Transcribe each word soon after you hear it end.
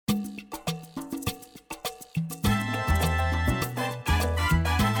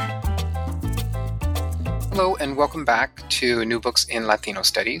Hello and welcome back to New Books in Latino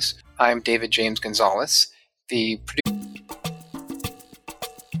Studies. I'm David James Gonzalez, the producer.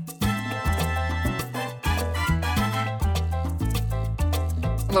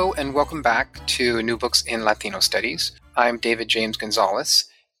 Hello and welcome back to New Books in Latino Studies. I'm David James Gonzalez,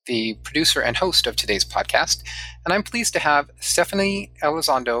 the producer and host of today's podcast, and I'm pleased to have Stephanie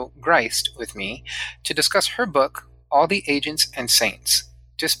Elizondo Grist with me to discuss her book, All the Agents and Saints,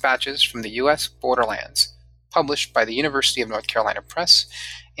 Dispatches from the U.S. Borderlands, published by the University of North Carolina Press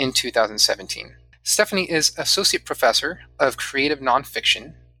in 2017. Stephanie is Associate Professor of Creative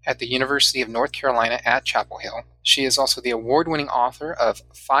Nonfiction at the University of North Carolina at Chapel Hill. She is also the award-winning author of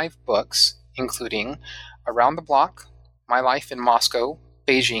 5 books, including Around the Block, My Life in Moscow,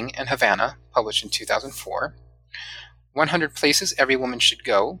 Beijing, and Havana, published in 2004, 100 Places Every Woman Should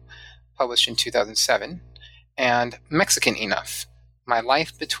Go, published in 2007, and Mexican Enough, My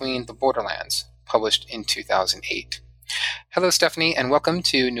Life Between the Borderlands, published in 2008. Hello, Stephanie, and welcome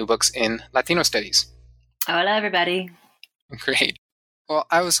to New Books in Latino Studies. Hola, everybody. Great. Well,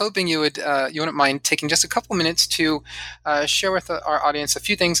 I was hoping you wouldn't mind taking just a couple minutes to share with our audience a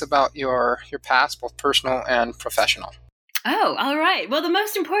few things about your past, both personal and professional. Oh, all right. Well, the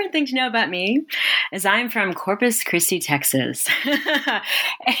most important thing to know about me is I'm from Corpus Christi, Texas.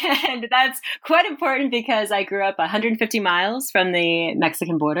 And that's quite important because I grew up 150 miles from the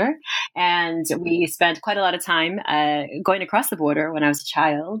Mexican border. And we spent quite a lot of time going across the border when I was a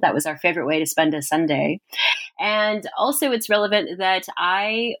child. That was our favorite way to spend a Sunday. And also it's relevant that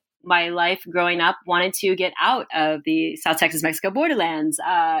my life growing up wanted to get out of the South Texas-Mexico borderlands.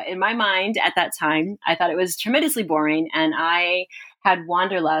 In my mind at that time, I thought it was tremendously boring, and I had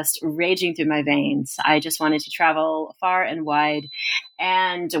wanderlust raging through my veins. I just wanted to travel far and wide.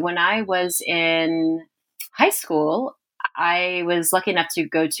 And when I was in high school, I was lucky enough to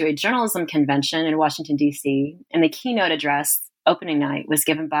go to a journalism convention in Washington, D.C., and the keynote address opening night was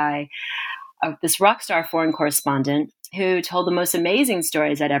given by this rock star foreign correspondent who told the most amazing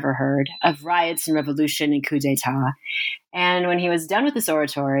stories I'd ever heard of riots and revolution and coup d'etat. And when he was done with this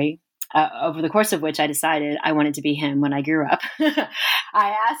oratory, over the course of which I decided I wanted to be him when I grew up,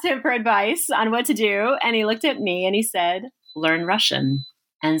 I asked him for advice on what to do. And he looked at me and he said, learn Russian.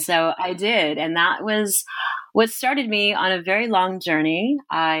 And so I did. And that was what started me on a very long journey.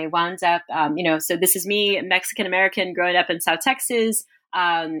 I wound up, so this is me, Mexican-American, growing up in South Texas.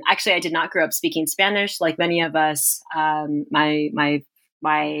 Actually, I did not grow up speaking Spanish like many of us. My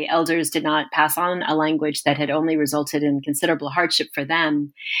elders did not pass on a language that had only resulted in considerable hardship for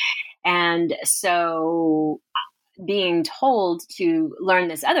them. And so being told to learn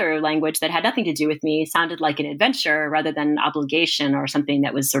this other language that had nothing to do with me sounded like an adventure rather than an obligation or something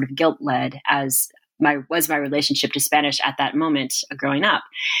that was sort of guilt-led, as my relationship to Spanish at that moment growing up.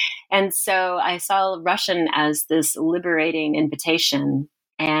 And so I saw Russian as this liberating invitation,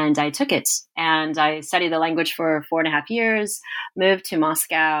 and I took it. And I studied the language for 4.5 years, moved to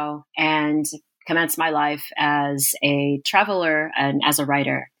Moscow, and commenced my life as a traveler and as a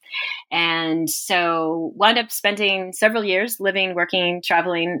writer. And so wound up spending several years living, working,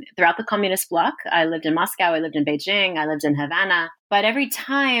 traveling throughout the communist bloc. I lived in Moscow, I lived in Beijing, I lived in Havana. But every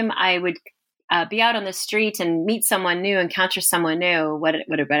time I would be out on the street and meet someone new, encounter someone new, what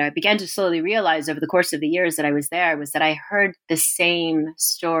I began to slowly realize over the course of the years that I was there was that I heard the same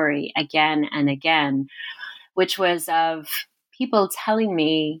story again and again, which was of people telling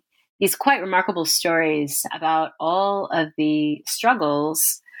me these quite remarkable stories about all of the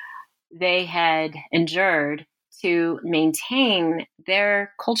struggles they had endured to maintain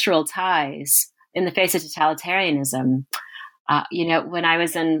their cultural ties in the face of totalitarianism. When I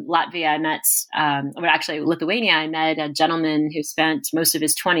was in Latvia, I met, Lithuania, I met a gentleman who spent most of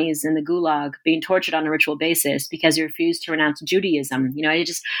his 20s in the Gulag being tortured on a ritual basis because he refused to renounce Judaism. I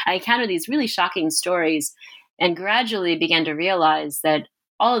encountered these really shocking stories and gradually began to realize that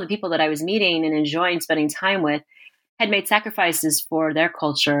all of the people that I was meeting and enjoying spending time with had made sacrifices for their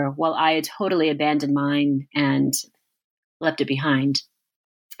culture while I had totally abandoned mine and left it behind.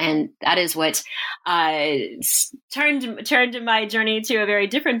 And that is what turned my journey to a very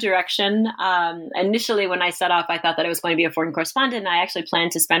different direction. Initially, when I set off, I thought that I was going to be a foreign correspondent. I actually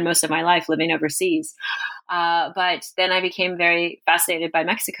planned to spend most of my life living overseas. But then I became very fascinated by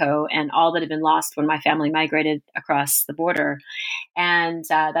Mexico and all that had been lost when my family migrated across the border. And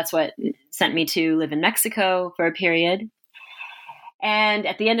that's what sent me to live in Mexico for a period. And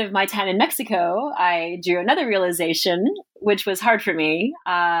at the end of my time in Mexico, I drew another realization, which was hard for me.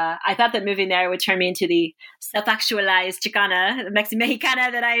 I thought that moving there would turn me into the self-actualized Chicana,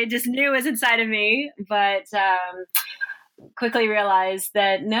 Mexicana that I just knew was inside of me. But quickly realized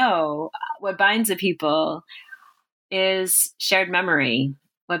that no, what binds a people is shared memory.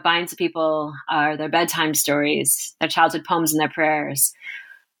 What binds people are their bedtime stories, their childhood poems, and their prayers.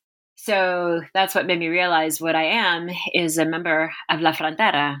 So that's what made me realize what I am is a member of La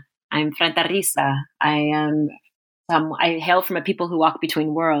Frontera. I'm fronteriza. I hail from a people who walk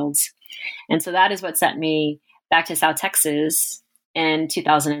between worlds. And so that is what sent me back to South Texas in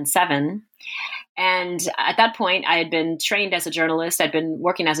 2007. And at that point, I had been trained as a journalist. I'd been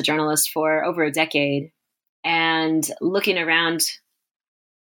working as a journalist for over a decade. And looking around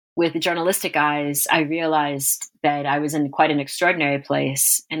with journalistic eyes, I realized that I was in quite an extraordinary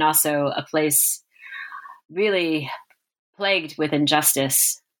place, and also a place really plagued with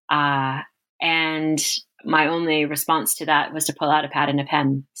injustice. And my only response to that was to pull out a pad and a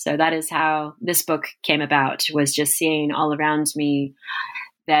pen. So that is how this book came about, was just seeing all around me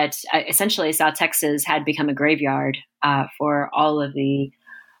that essentially South Texas had become a graveyard for all of the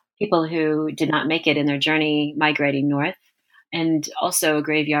people who did not make it in their journey migrating north, and also a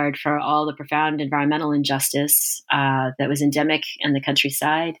graveyard for all the profound environmental injustice that was endemic in the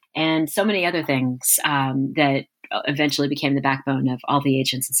countryside, and so many other things that eventually became the backbone of All the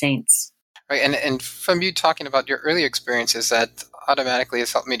Agents and Saints. Right, and from you talking about your early experiences, that automatically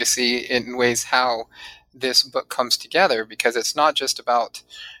has helped me to see in ways how this book comes together, because it's not just about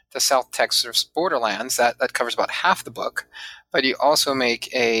the South Texas borderlands, that covers about half the book, but you also make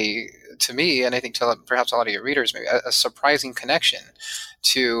to me, and I think to perhaps a lot of your readers, maybe a surprising connection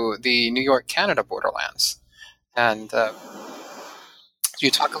to the New York, Canada borderlands. And you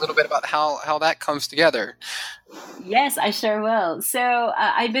talk a little bit about how that comes together. Yes, I sure will. So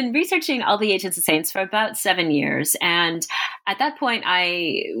I've been researching All the Agents and Saints for about 7 years. And at that point,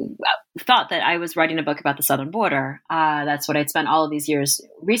 I thought that I was writing a book about the southern border. That's what I'd spent all of these years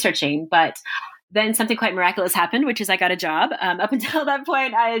researching. But then something quite miraculous happened, which is I got a job. Up until that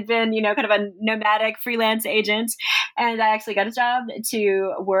point, I had been, kind of a nomadic freelance agent. And I actually got a job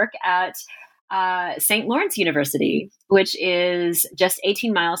to work at St. Lawrence University, which is just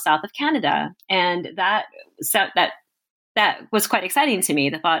 18 miles south of Canada. And that was quite exciting to me,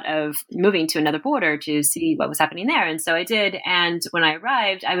 the thought of moving to another border to see what was happening there. And so I did. And when I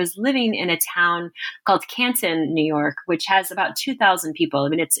arrived, I was living in a town called Canton, New York, which has about 2,000 people. I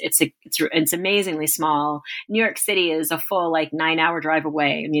mean, it's amazingly small. New York City is a full 9-hour drive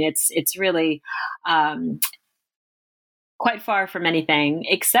away. I mean, it's really quite far from anything,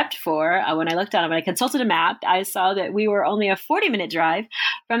 except for when I looked at it, when I consulted a map, I saw that we were only a 40-minute drive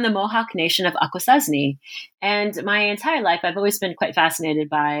from the Mohawk Nation of Akwesasne. And my entire life, I've always been quite fascinated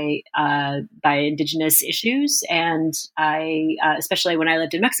by indigenous issues. And I, especially when I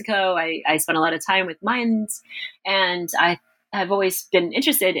lived in Mexico, I spent a lot of time with Mayans, and I've always been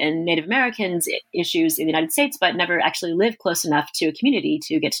interested in Native Americans issues in the United States, but never actually lived close enough to a community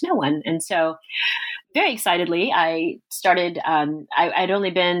to get to know one. And so very excitedly, I started, I'd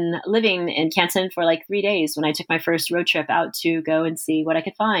only been living in Canton for 3 days when I took my first road trip out to go and see what I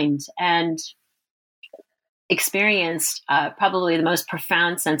could find, and experienced probably the most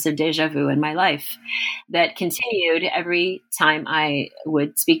profound sense of deja vu in my life that continued every time I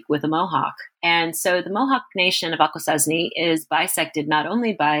would speak with a Mohawk. And so the Mohawk Nation of Akwesasne is bisected not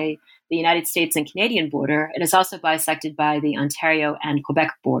only by the United States and Canadian border, it is also bisected by the Ontario and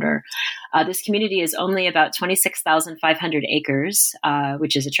Quebec border. This community is only about 26,500 acres,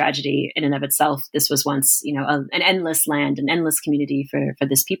 which is a tragedy in and of itself. This was once, an endless land, an endless community for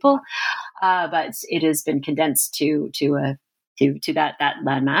this people, but it has been condensed to that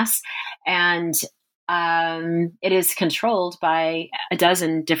landmass, and it is controlled by a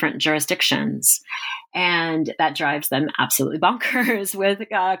dozen different jurisdictions, and that drives them absolutely bonkers with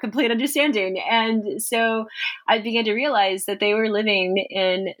complete understanding. And so I began to realize that they were living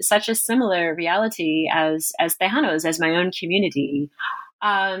in such a similar reality as Tejanos, as my own community.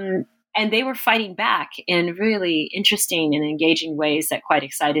 And they were fighting back in really interesting and engaging ways that quite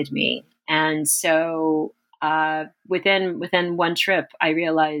excited me. And so within one trip, I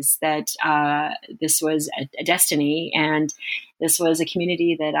realized that this was a destiny, and this was a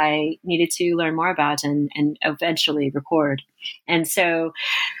community that I needed to learn more about and eventually record. And so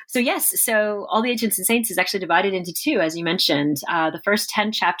All the Agents and Saints is actually divided into two, as you mentioned. The first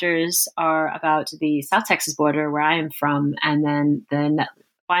 10 chapters are about the South Texas border, where I am from, and then the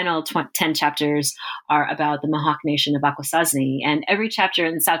final 10 chapters are about the Mohawk Nation of Akwesasne. And every chapter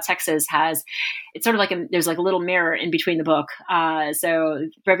in South Texas it's sort of there's a little mirror in between the book. So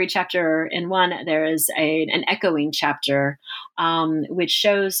for every chapter in one, there is an echoing chapter, which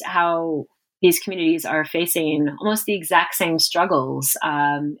shows how these communities are facing almost the exact same struggles,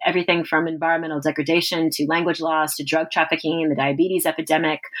 everything from environmental degradation to language loss to drug trafficking, the diabetes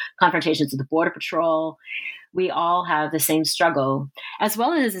epidemic, confrontations with the Border Patrol. We all have the same struggle, as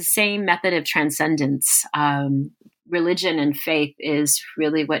well as the same method of transcendence. Religion and faith is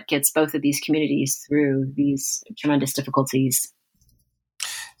really what gets both of these communities through these tremendous difficulties.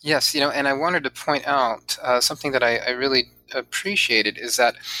 Yes, and I wanted to point out something that I really appreciated is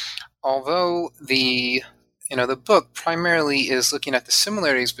that although the book primarily is looking at the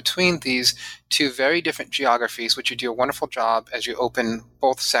similarities between these two very different geographies, which you do a wonderful job as you open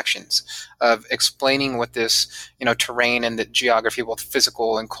both sections of explaining what this, terrain and the geography, both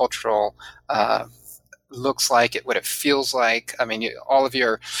physical and cultural, looks like, what it feels like. I mean, all of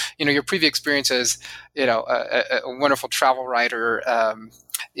your previous experiences, a wonderful travel writer,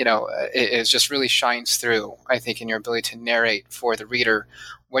 it just really shines through, I think, in your ability to narrate for the reader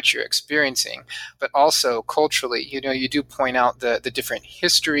what you're experiencing. But also culturally, you do point out the different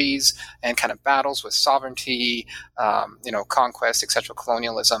histories and kind of battles with sovereignty, conquest, etc.,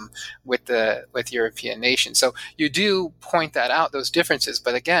 colonialism with European nations. So you do point that out, those differences.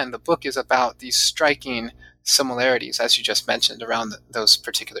 But again, the book is about these striking similarities, as you just mentioned, around those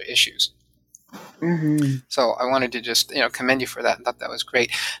particular issues. Mm-hmm. So I wanted to just commend you for that. I thought that was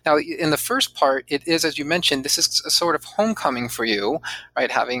great. Now, in the first part, it is, as you mentioned, this is a sort of homecoming for you, right?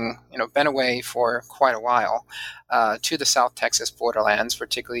 Having been away for quite a while to the South Texas borderlands,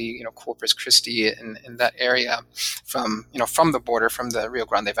 particularly Corpus Christi and in that area, from the border, from the Rio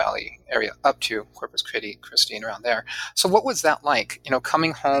Grande Valley area up to Corpus Christi and around there. So what was that like?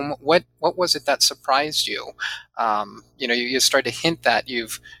 Coming home, what was it that surprised you? You started to hint that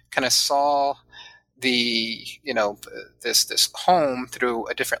you've kind of saw the this home through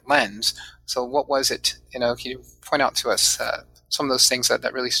a different lens. So what was it? Can you point out to us some of those things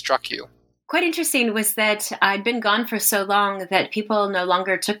that really struck you? Quite interesting was that I'd been gone for so long that people no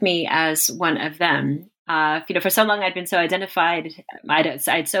longer took me as one of them. For so long I'd been so identified.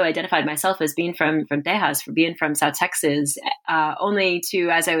 I'd so identified myself as being from Tejas, for being from South Texas. Only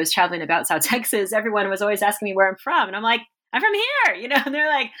to, as I was traveling about South Texas, everyone was always asking me where I'm from, and I'm like, I'm from here, and they're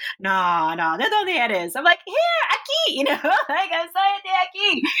like, no, ¿de dónde eres? I'm like, here, aquí, like, I'm soy de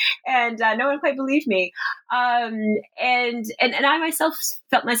aquí. And no one quite believed me. And I myself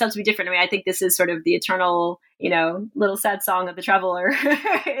felt myself to be different. I mean, I think this is sort of the eternal, little sad song of the traveler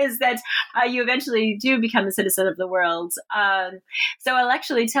is that you eventually do become a citizen of the world. So I'll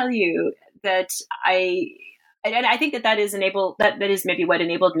actually tell you that I think that is maybe what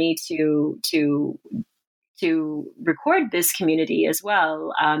enabled me to record this community as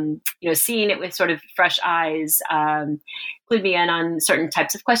well. Seeing it with sort of fresh eyes, clued me in on certain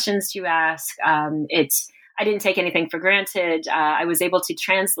types of questions to ask. I didn't take anything for granted. I was able to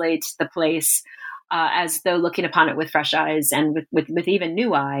translate the place as though looking upon it with fresh eyes and with even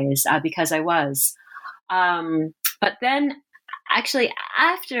new eyes, because I was. But then actually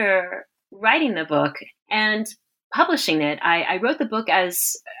after writing the book and publishing it, I wrote the book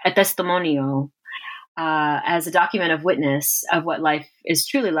as a testimonio, as a document of witness of what life is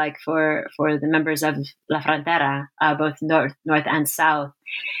truly like for the members of La Frontera, both north and south.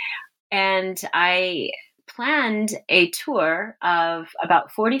 And I planned a tour of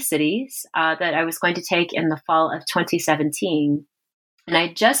about 40 cities that I was going to take in the fall of 2017. And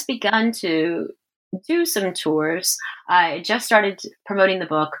I just begun to do some tours. I just started promoting the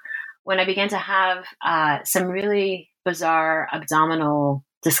book when I began to have some really bizarre abdominal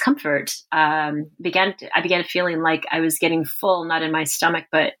discomfort. I began feeling like I was getting full, not in my stomach,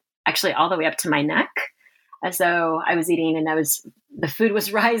 but actually all the way up to my neck, as though I was eating and the food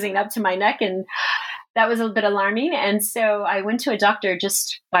was rising up to my neck, and that was a bit alarming. And so I went to a doctor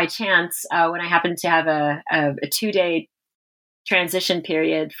just by chance when I happened to have a 2-day transition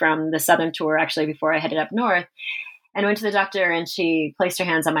period from the southern tour, actually before I headed up north. And I went to the doctor, and she placed her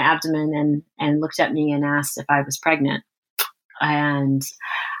hands on my abdomen and looked at me and asked if I was pregnant. And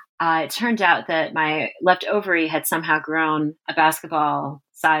it turned out that my left ovary had somehow grown a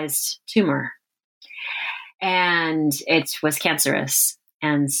basketball-sized tumor, and it was cancerous.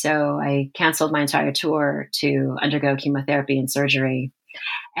 And so I canceled my entire tour to undergo chemotherapy and surgery.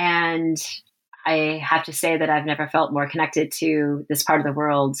 And I have to say that I've never felt more connected to this part of the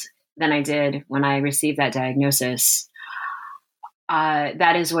world than I did when I received that diagnosis.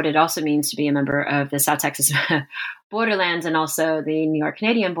 That is what it also means to be a member of the South Texas borderland and also the New York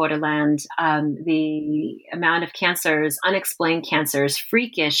Canadian borderland, the amount of cancers, unexplained cancers,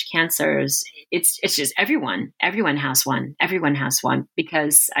 freakish cancers, it's just everyone has one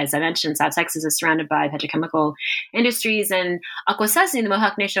because, as I mentioned, South Texas is surrounded by petrochemical industries, and Akwesasne, the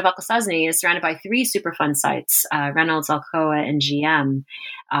Mohawk Nation of Akwesasne, is surrounded by 3 Superfund sites, Reynolds, Alcoa, and GM,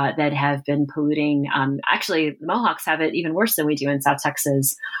 that have been polluting. Actually, the Mohawks have it even worse than we do in South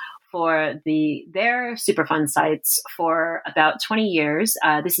Texas. For their Superfund sites for about 20 years.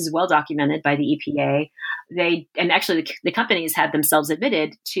 This is well documented by the EPA. The companies had themselves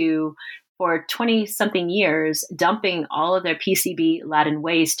admitted to, for 20-something years, dumping all of their PCB-laden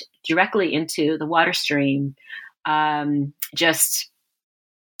waste directly into the water stream, just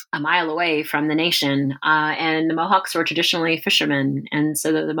a mile away from the nation. And the Mohawks were traditionally fishermen. And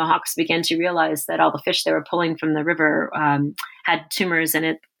so the Mohawks began to realize that all the fish they were pulling from the river had tumors in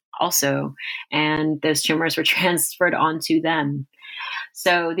it also, and those tumors were transferred onto them.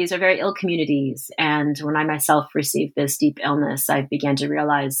 So these are very ill communities. And when I myself received this deep illness, I began to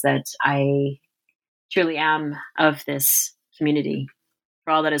realize that I truly am of this community,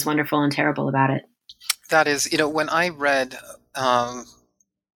 for all that is wonderful and terrible about it. That is, when I read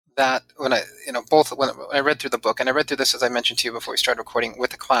that, when I read through the book, and I read through this, as I mentioned to you before we started recording,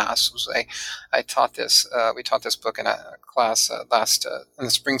 with a class. I taught this. We taught this book in a class last in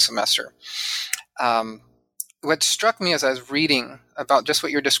the spring semester. What struck me as I was reading about just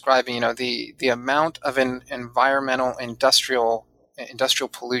what you're describing, the amount of environmental, industrial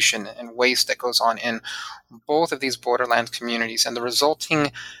pollution and waste that goes on in both of these borderland communities, and the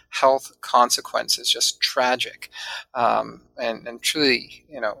resulting health consequences, just tragic, and truly,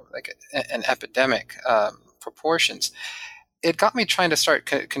 like an epidemic proportions. It got me trying to start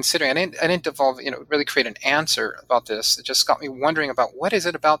considering. I didn't devolve, really create an answer about this. It just got me wondering about what is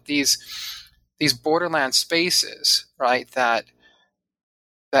it about these borderland spaces, right, that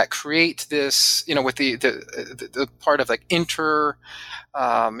create this, with the part of like and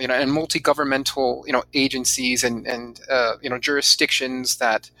multi-governmental, agencies and jurisdictions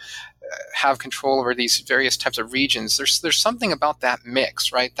that have control over these various types of regions. There's something about that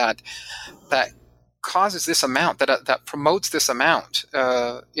mix, right, that causes this amount, that promotes this amount,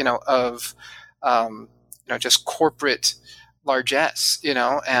 of just corporate largesse,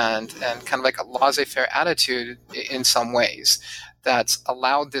 and kind of like a laissez-faire attitude in some ways that's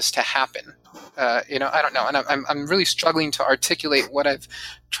allowed this to happen. I don't know, and I'm really struggling to articulate what I've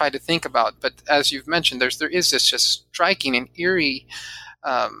tried to think about. But as you've mentioned, there is this just striking and eerie,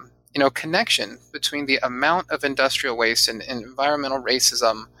 connection between the amount of industrial waste and environmental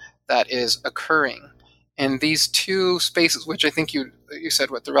racism that is occurring in these two spaces, which I think you said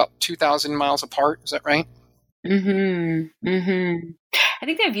they're about 2,000 miles apart. Is that right? Mm-hmm. Mm-hmm. I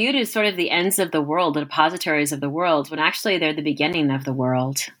think they're viewed as sort of the ends of the world, the depositories of the world, when actually they're the beginning of the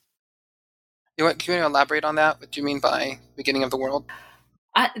world. Can you elaborate on that? What do you mean by beginning of the world?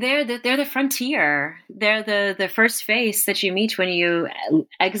 They're the frontier. They're the first face that you meet when you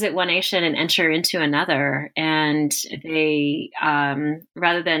exit one nation and enter into another. And they,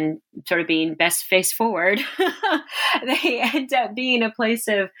 rather than sort of being best face forward, they end up being a place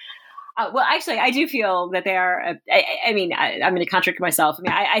of. Well, actually, I do feel that they are. I'm going to contradict myself.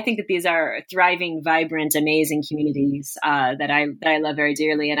 I think that these are thriving, vibrant, amazing communities that I love very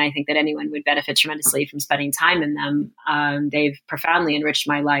dearly, and I think that anyone would benefit tremendously from spending time in them. They've profoundly enriched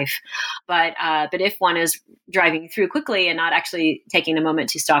my life. But if one is driving through quickly and not actually taking a moment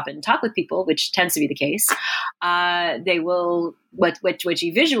to stop and talk with people, which tends to be the case, they will. What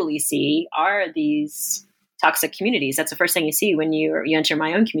you visually see are these toxic communities. That's the first thing you see when you enter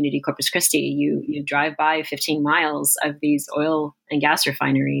my own community, Corpus Christi. You drive by 15 miles of these oil and gas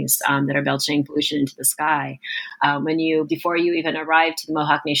refineries that are belching pollution into the sky. Before you even arrive to the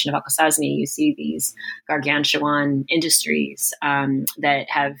Mohawk Nation of Akwesasne, you see these gargantuan industries that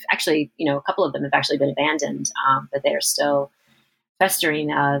have actually, a couple of them have actually been abandoned, but they're still festering.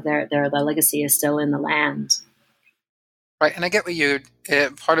 Their legacy is still in the land. Right, and I get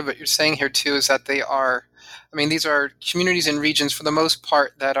part of what you're saying here too is that these are communities and regions for the most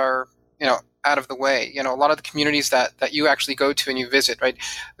part that are, out of the way. A lot of the communities that you actually go to and you visit, right,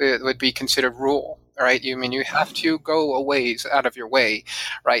 would be considered rural, right? You have to go a ways out of your way,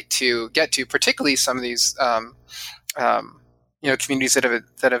 right, to get to, particularly some of these, communities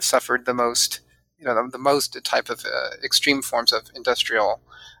that have suffered the most, the most type of extreme forms of industrial,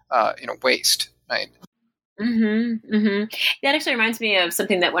 waste, right? That actually reminds me of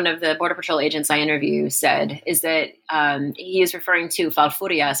something that one of the Border Patrol agents I interview said, is that he is referring to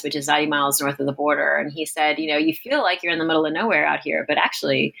Falfurrias, which is 90 miles north of the border. And he said, you feel like you're in the middle of nowhere out here, but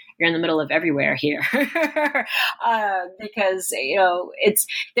actually you're in the middle of everywhere here. Because,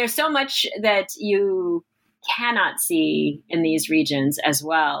 there's so much that you cannot see in these regions as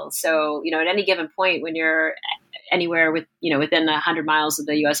well. So, at any given point when you're anywhere within 100 miles of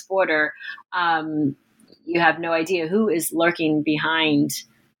the U.S. border, you have no idea who is lurking behind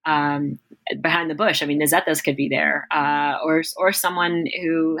the bush. I mean, the Zetas could be there, or someone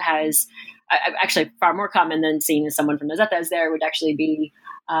who has actually far more common than seeing someone from the Zetas there would actually be,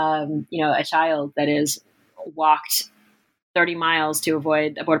 a child that is walked 30 miles to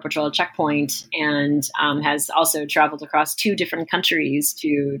avoid a Border Patrol checkpoint and has also traveled across 2 different countries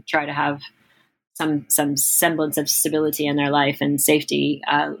to try to have some semblance of stability in their life and safety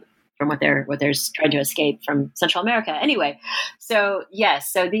from what they're trying to escape from Central America. Anyway, so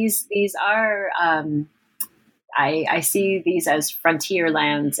yes, so these are I see these as frontier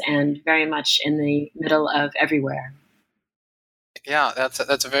lands and very much in the middle of everywhere. Yeah, that's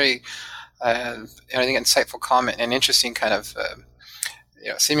a very I think insightful comment and interesting kind of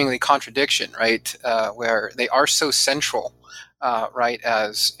seemingly contradiction, right? Where they are so central, right,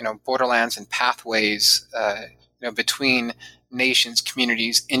 as borderlands and pathways, between nations,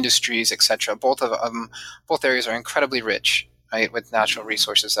 communities, industries, etc. Both areas are incredibly rich, right, with natural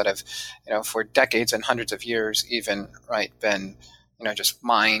resources that have, for decades and hundreds of years, even, right, been, just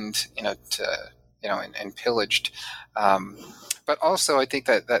mined, and pillaged. But also, I think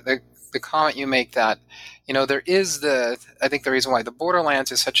that the comment you make that, there is I think the reason why the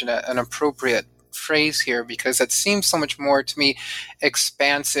borderlands is such an appropriate phrase here, because it seems so much more to me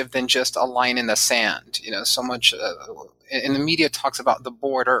expansive than just a line in the sand. So much in the media talks about the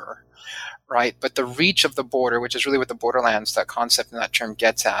border, right? But the reach of the border, which is really what the borderlands, that concept and that term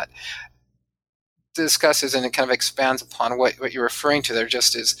gets at, discusses and it kind of expands upon what you're referring to there,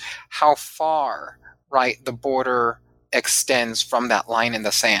 just is how far, right, the border extends from that line in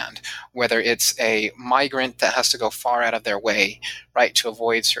the sand, whether it's a migrant that has to go far out of their way, right, to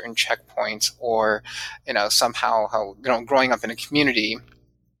avoid certain checkpoints, or, somehow growing up in a community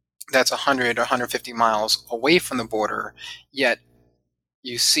that's 100 or 150 miles away from the border, yet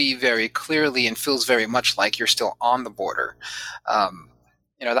you see very clearly and feels very much like you're still on the border.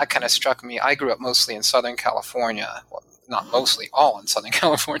 That kind of struck me. I grew up mostly in Southern California. Well, not mostly, all in Southern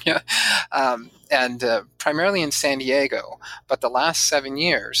California, and primarily in San Diego. But the last 7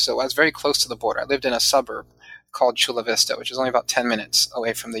 years, so I was very close to the border. I lived in a suburb called Chula Vista, which is only about 10 minutes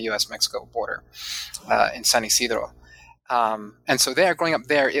away from the U.S.-Mexico border in San Isidro. And so growing up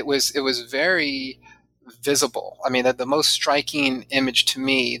there, it was very visible. I mean, the most striking image to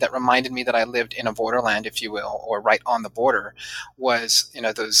me that reminded me that I lived in a borderland, if you will, or right on the border, was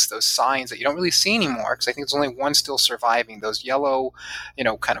those signs that you don't really see anymore, because I think there's only one still surviving. Those yellow,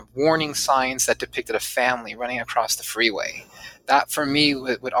 kind of warning signs that depicted a family running across the freeway. That for me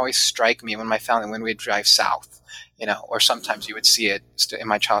would always strike me when we'd drive south. Or sometimes you would see it in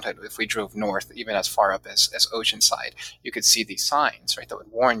my childhood if we drove north, even as far up as Oceanside, you could see these signs, right, that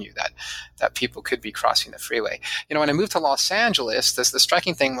would warn you that people could be crossing the freeway. When I moved to Los Angeles, the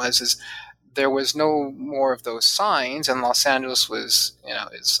striking thing is there was no more of those signs, and Los Angeles was,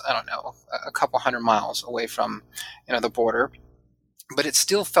 is, I don't know, a couple hundred miles away from, the border, but it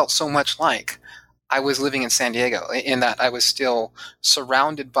still felt so much like I was living in San Diego, in that I was still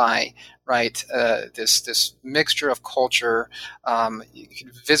surrounded by, right, this mixture of culture. You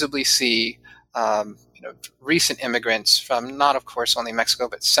could visibly see, recent immigrants from not, of course, only Mexico,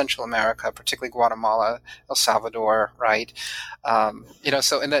 but Central America, particularly Guatemala, El Salvador, right?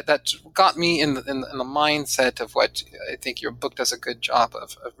 So, and that got me in the mindset of what I think your book does a good job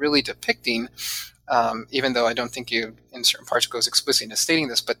of really depicting. Even though I don't think you, in certain parts, goes explicitly into stating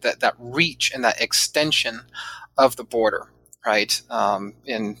this, but that reach and that extension of the border, right?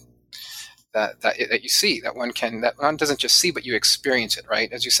 In that you see, that one doesn't just see, but you experience it,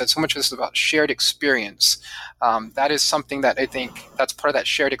 right? As you said, so much of this is about shared experience. That is something that I think that's part of that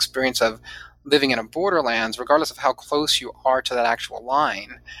shared experience of living in a borderlands, regardless of how close you are to that actual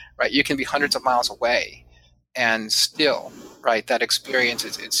line, right? You can be hundreds of miles away, and still, right, that experience,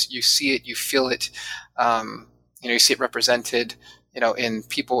 it's you see it, you feel it, you see it represented, in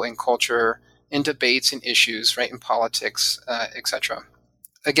people, in culture, in debates, in issues, right, in politics, etc.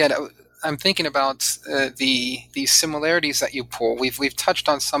 Again, I'm thinking about the similarities that you pull. We've touched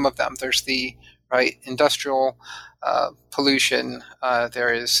on some of them. There's the industrial pollution.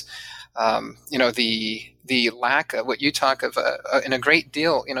 There is the lack of what you talk of in a great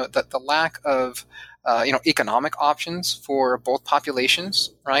deal. The lack of economic options for both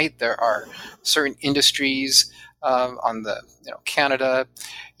populations, right? There are certain industries on the Canada,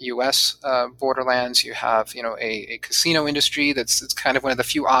 U.S. Borderlands. You have a casino industry that's kind of one of the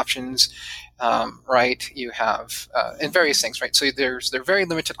few options, right? You have and various things, right? So there are very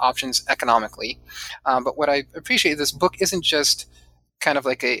limited options economically. But what I appreciate, this book isn't just kind of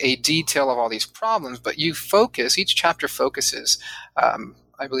like a detail of all these problems, but each chapter focuses,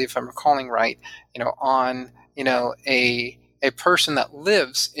 I believe if I'm recalling right, on a person that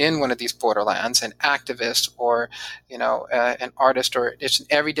lives in one of these borderlands, an activist or an artist, or it's an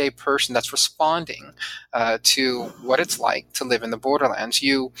everyday person that's responding to what it's like to live in the borderlands.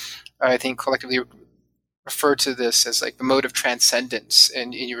 You, I think, collectively refer to this as like the mode of transcendence,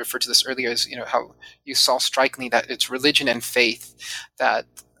 and you referred to this earlier as how you saw strikingly that it's religion and faith that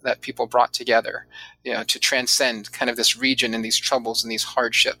people brought together to transcend kind of this region and these troubles and these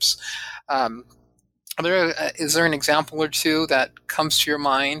hardships. Is there an example or two that comes to your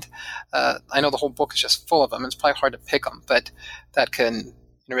mind? I know the whole book is just full of them. It's probably hard to pick them, but that can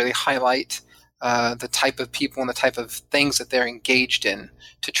really highlight the type of people and the type of things that they're engaged in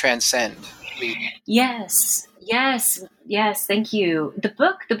to transcend. Yes. Thank you. The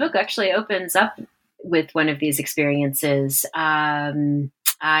book actually opens up with one of these experiences. I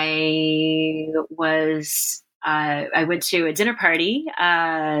went to a dinner party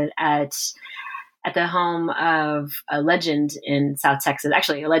at the home of a legend in South Texas,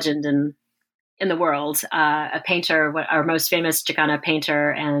 actually a legend in the world, a painter, our most famous Chicana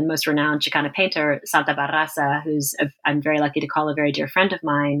painter and most renowned Chicana painter, Santa Barraza, I'm very lucky to call a very dear friend of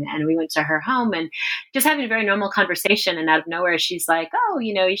mine. And we went to her home and just having a very normal conversation. And out of nowhere, she's like, "Oh,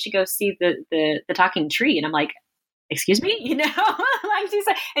 you should go see the talking tree." And I'm like, "Excuse me?" Like she's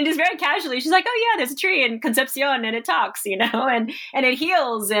like, and just very casually, she's like, "Oh yeah, there's a tree in Concepcion and it talks, and it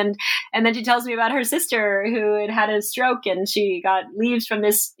heals." And then she tells me about her sister who had a stroke and she got leaves from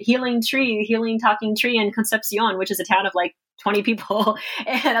this healing talking tree in Concepcion, which is a town of like 20 people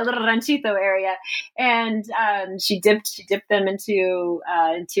in a little ranchito area. And she dipped them into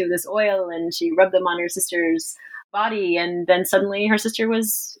this oil and she rubbed them on her sister's body, and then suddenly her sister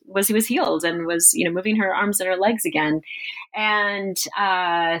was healed and was moving her arms and her legs again. And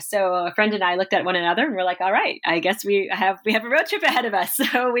so a friend and I looked at one another and we're like, all right, I guess we have a road trip ahead of us.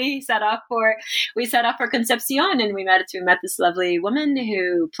 So we set off for Concepcion, and we met this lovely woman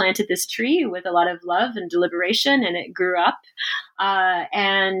who planted this tree with a lot of love and deliberation, and it grew up.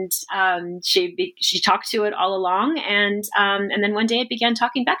 And she talked to it all along, and then one day it began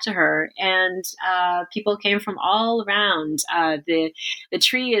talking back to her, and people came from all around. The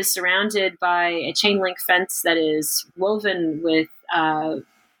tree is surrounded by a chain link fence that is woven with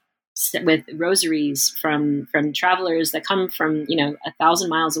rosaries from travelers that come from 1,000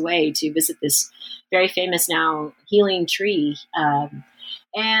 miles away to visit this very famous now healing tree.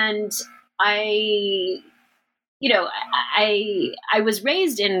 And I was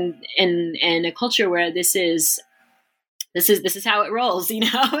raised in a culture where this is how it rolls. There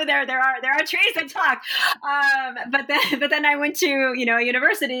are trees that talk. But then I went to a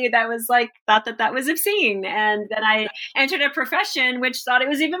university that was like thought that was obscene, and then I entered a profession which thought it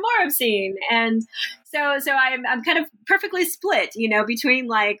was even more obscene. And so I'm kind of perfectly split, between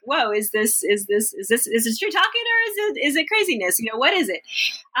like, whoa, is this true talking, or is it craziness? What is it?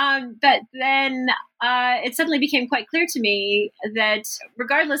 But then it suddenly became quite clear to me that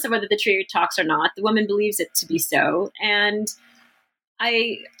regardless of whether the tree talks or not, the woman believes it to be so. And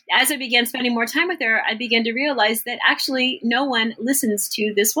as I began spending more time with her, I began to realize that actually no one listens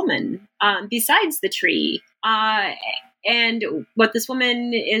to this woman besides the tree. And what this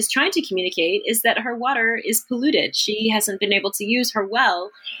woman is trying to communicate is that her water is polluted. She hasn't been able to use her well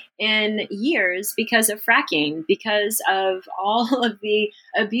in years because of fracking, because of all of the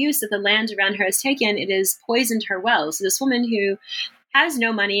abuse that the land around her has taken. It has poisoned her well. So this woman who has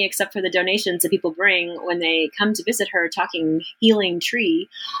no money except for the donations that people bring when they come to visit her talking healing tree,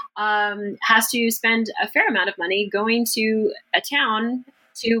 has to spend a fair amount of money going to a town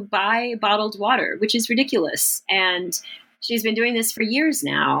to buy bottled water, which is ridiculous. And she's been doing this for years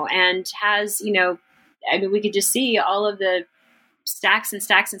now, and has, we could just see all of the stacks and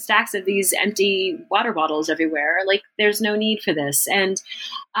stacks and stacks of these empty water bottles everywhere. Like, there's no need for this. And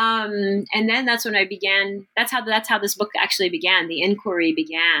then that's when I began, that's how this book actually began. The inquiry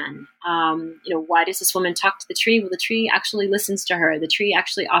began. Why does this woman talk to the tree? Well, the tree actually listens to her. The tree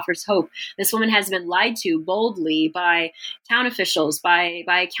actually offers hope. This woman has been lied to boldly by town officials,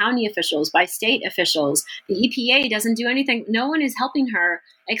 by county officials, by state officials. The EPA doesn't do anything. No one is helping her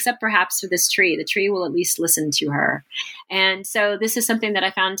except perhaps for this tree. The tree will at least listen to her. And so this is something that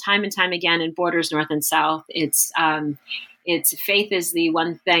I found time and time again in Borders North and South. It's faith is the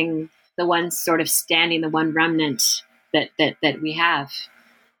one thing, the one sort of standing, the one remnant that we have.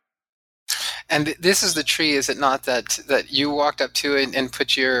 And this is the tree, is it not, that you walked up to and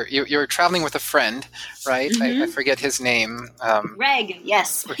put you're traveling with a friend, right? Mm-hmm. I forget his name. Greg,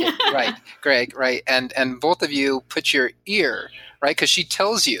 yes. Okay, right, Greg, right. And both of you put your ear, right? Because she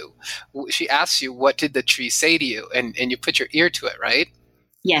tells you, she asks you, what did the tree say to you? And you put your ear to it, right?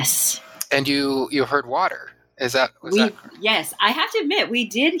 Yes. And you heard water. Was that correct? Yes, I have to admit we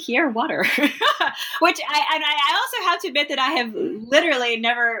did hear water, which I also have to admit that I have literally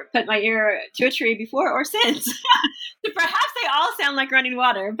never put my ear to a tree before or since. So perhaps they all sound like running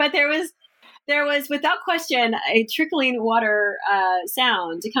water, but there was without question a trickling water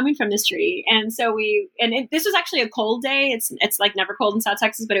sound coming from this tree, and so this was actually a cold day. It's like never cold in South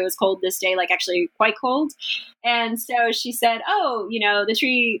Texas, but it was cold this day, like actually quite cold. And so she said, "Oh, the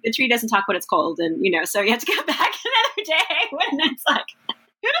tree doesn't talk when it's cold, and so you have to come back another day when it's like."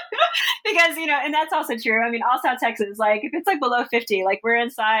 Because and that's also true. I mean, all South Texas, like if it's like below 50, like we're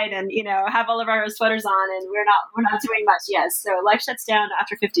inside and have all of our sweaters on, and we're not doing much. Yes, so life shuts down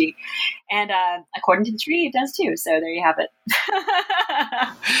after 50, and according to the tree, it does too. So there you have it.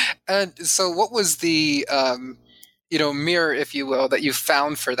 And so, what was the mirror, if you will, that you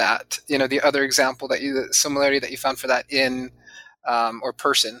found for that? The other example the similarity that you found for that in or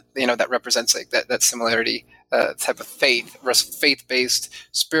person, that represents like that similarity. Type of faith-based,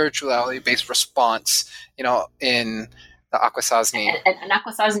 spirituality-based response, in the Akwesasne. And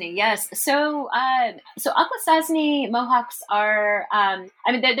Akwesasne, yes. So Akwesasne Mohawks are,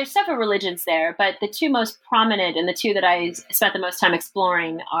 there's several religions there, but the two most prominent and the two that I spent the most time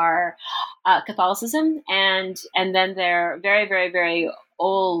exploring are Catholicism and then their very, very, very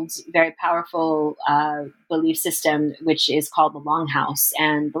old, very powerful belief system, which is called the Longhouse.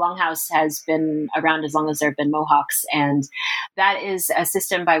 And the Longhouse has been around as long as there have been Mohawks. And that is a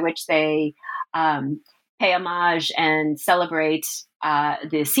system by which they pay homage and celebrate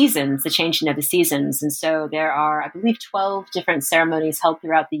the seasons, the changing of the seasons. And so there are, I believe, 12 different ceremonies held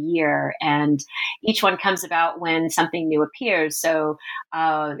throughout the year, and each one comes about when something new appears. So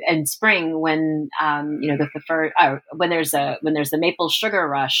in spring, when when there's the maple sugar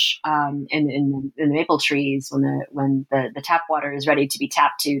rush in the maple trees, when the tap water is ready to be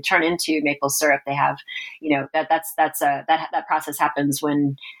tapped to turn into maple syrup, they have that process happens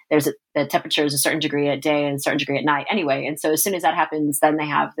when the temperature is a certain degree at day and a certain degree at night anyway. And so as soon as that happens, then they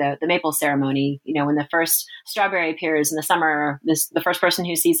have the maple ceremony. When the first strawberry appears in the summer, the first person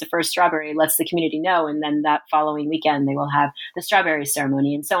who sees the first strawberry lets the community know. And then that following weekend, they will have the strawberry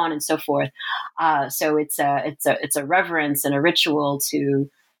ceremony and so on and so forth. So it's a reverence and a ritual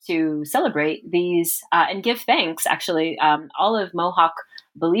to celebrate these and give thanks. Actually, all of Mohawk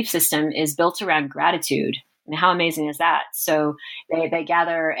belief system is built around gratitude. And how amazing is that? So they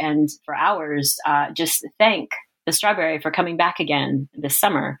gather and for hours just thank the strawberry for coming back again this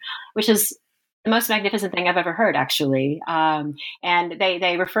summer, which is the most magnificent thing I've ever heard, actually. And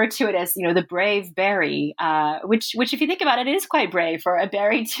they refer to it as, the brave berry, which if you think about it, is quite brave for a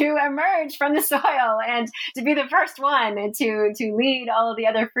berry to emerge from the soil and to be the first one and to lead all of the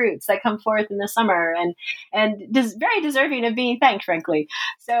other fruits that come forth in the summer and very deserving of being thanked, frankly.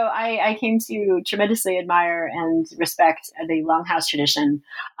 So I came to tremendously admire and respect the Longhouse tradition.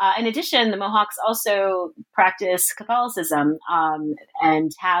 In addition, the Mohawks also practice Catholicism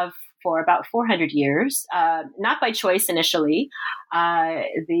and have for about 400 years, not by choice initially.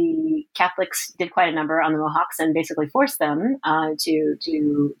 The Catholics did quite a number on the Mohawks and basically forced them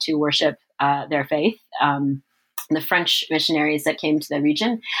to worship their faith. The French missionaries that came to the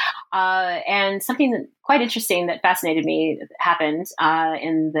region. And something quite interesting that fascinated me happened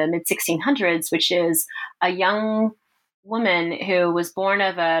in the mid-1600s, which is a young woman who was born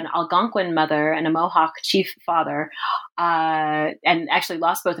of an Algonquin mother and a Mohawk chief father, and actually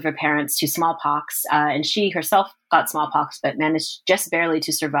lost both of her parents to smallpox. And she herself got smallpox, but managed just barely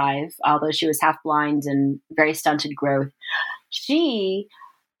to survive, although she was half blind and very stunted growth. She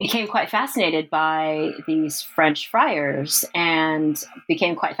became quite fascinated by these French friars and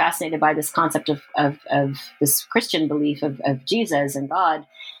became quite fascinated by this concept of this Christian belief of Jesus and God,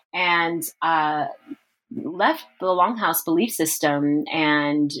 and left the Longhouse belief system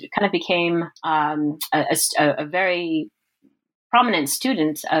and kind of became a very prominent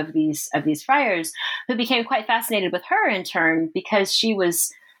student of these friars, who became quite fascinated with her in turn because she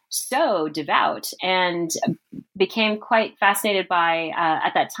was so devout, and became quite fascinated by,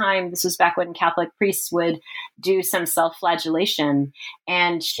 at that time, this was back when Catholic priests would do some self-flagellation,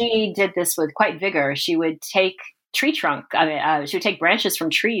 and she did this with quite vigor. She would take tree trunk. I mean, she would take branches from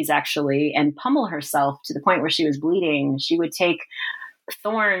trees actually and pummel herself to the point where she was bleeding. She would take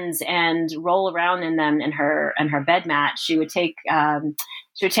thorns and roll around in them in her bed mat. She would take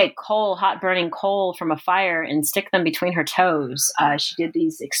coal, hot burning coal from a fire, and stick them between her toes. She did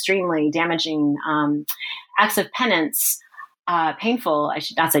these extremely damaging acts of penance. Painful, I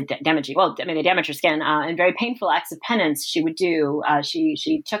should not say damaging. Well, I mean, they damage her skin, and very painful acts of penance she would do.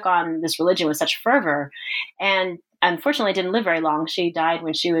 She took on this religion with such fervor, and unfortunately didn't live very long. She died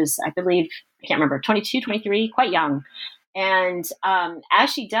when she was, I believe, I can't remember, 22, 23, quite young. And as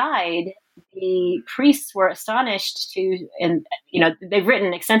she died, the priests were astonished to, and they've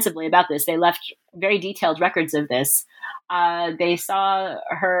written extensively about this. They left very detailed records of this. They saw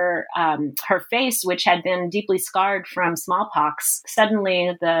her face, which had been deeply scarred from smallpox.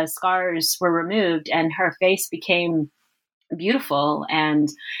 Suddenly, the scars were removed, and her face became beautiful, and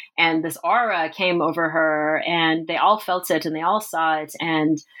this aura came over her, and they all felt it, and they all saw it,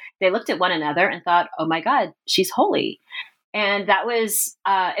 and they looked at one another and thought, "Oh my God, she's holy." And that was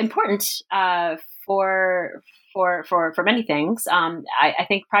important for many things. I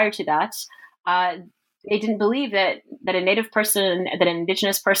think prior to that, they didn't believe that a native person, that an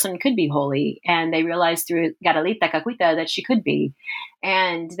indigenous person could be holy. And they realized through Garalita Caquita that she could be.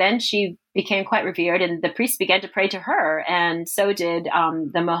 And then she became quite revered, and the priests began to pray to her. And so did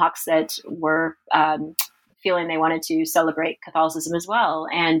the Mohawks that were feeling they wanted to celebrate Catholicism as well.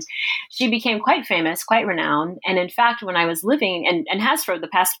 And she became quite famous, quite renowned. And in fact, when I was living, and has for the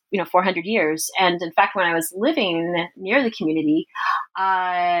past 400 years, and in fact, when I was living near the community,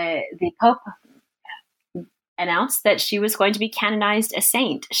 the Pope announced that she was going to be canonized a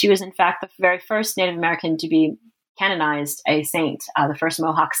saint. She was in fact the very first Native American to be canonized a saint, the first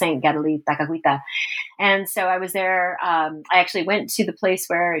Mohawk saint, Garalita Caquita. And so I was there. I actually went to the place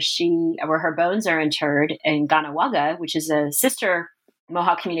where her bones are interred in Ganawaga, which is a sister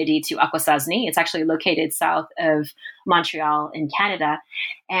Mohawk community to Akwesasne. It's actually located south of Montreal in Canada.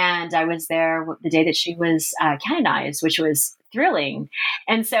 And I was there the day that she was canonized, which was thrilling.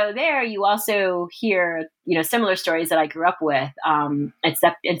 And so there you also hear, similar stories that I grew up with,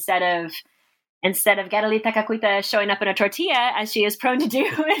 except instead of Garalita Caquita showing up in a tortilla, as she is prone to do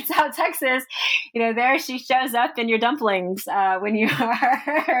in South Texas, there she shows up in your dumplings when you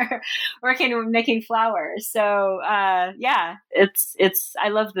are making flowers. So it's I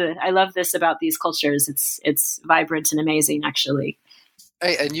love this about these cultures. It's vibrant and amazing, actually.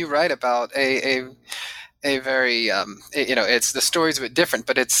 And you write about a very it's the story's a bit different,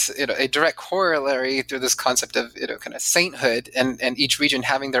 but it's a direct corollary through this concept of kind of sainthood, and each region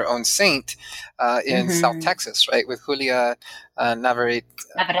having their own saint in South Texas, right, with Julia Navarrete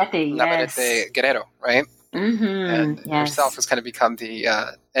yes. Guerrero, right? And yes. herself has kind of become the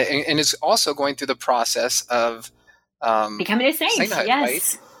and is also going through the process of becoming a saint. Sainthood, yes.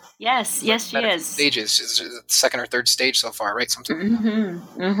 Right? Yes, she is. Stages, she's the second or third stage so far, right?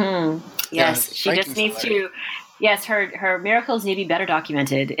 Yes, she just needs to. Yes, her miracles need to be better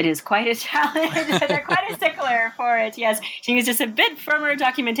documented. It is quite a challenge. They're quite a stickler for it. Yes, she needs just a bit firmer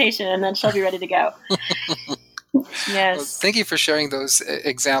documentation, and then she'll be ready to go. Yes. Well, thank you for sharing those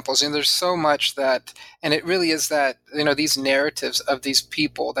examples. And there's so much that, and it really is that, these narratives of these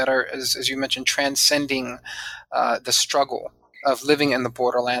people that are, as you mentioned, transcending the struggle of living in the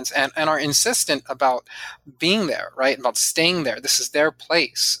borderlands, and are insistent about being there, right? About staying there. This is their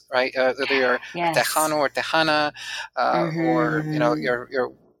place, right? Whether you're Tejano or Tejana, or,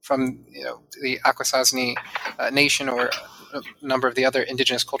 you're from, the Akwesasne nation, or a number of the other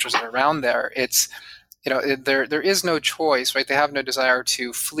indigenous cultures that are around there. It's, there is no choice, right? They have no desire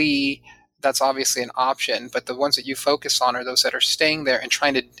to flee. That's obviously an option, but the ones that you focus on are those that are staying there and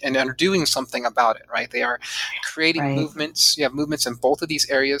trying to, and are doing something about it, right? They are creating movements. You have movements in both of these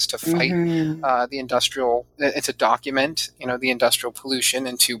areas to fight the industrial, and to document, the industrial pollution,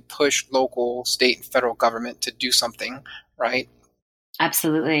 and to push local, state, and federal government to do something, right?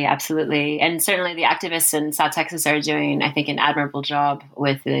 Absolutely. And certainly the activists in South Texas are doing, I think, an admirable job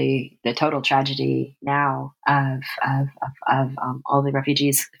with the total tragedy now of all the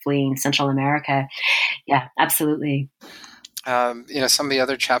refugees fleeing Central America. Yeah, absolutely. Some of the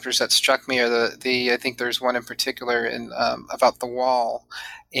other chapters that struck me are the I think there's one in particular in about the wall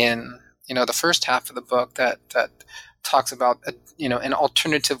in, the first half of the book that talks about, an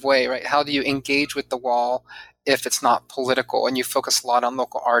alternative way, right? How do you engage with the wall if it's not political? And you focus a lot on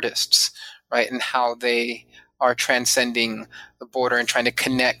local artists, right, and how they are transcending the border and trying to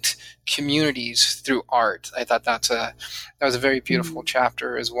connect communities through art. I thought that was a very beautiful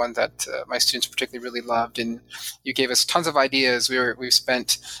chapter, is one that my students particularly really loved, and you gave us tons of ideas. We've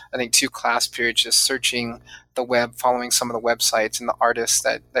spent, I think, 2 class periods just searching the web, following some of the websites and the artists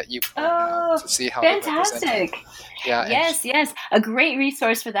that you pointed out to see how fantastic. they represented. Yeah. Yes. A great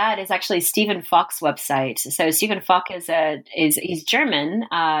resource for that is actually Stephen Falk's website. So Stephen Falk he's German.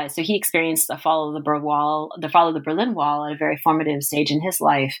 So he experienced the fall of the Berlin Wall at a very formative stage in his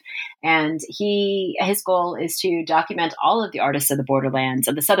life. And his goal is to document all of the artists of the borderlands,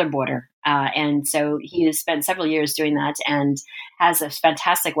 of the southern border. And so he has spent several years doing that and has a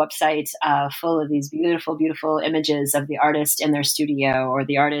fantastic website full of these beautiful, beautiful images of the artist in their studio or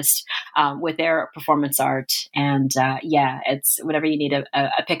the artist with their performance art. And it's whenever you need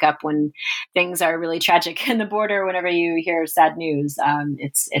a pickup when things are really tragic in the border, whenever you hear sad news,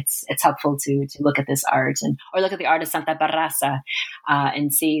 it's helpful to look at this art or look at the art of Santa Barraza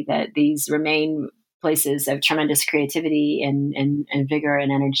and see that these remain places of tremendous creativity and vigor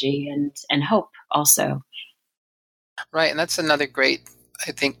and energy and hope also. Right. And that's another great,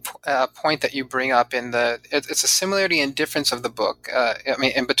 I think, point that you bring up it's a similarity and difference of the book.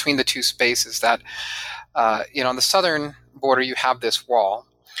 In between the two spaces that, on the southern border, you have this wall,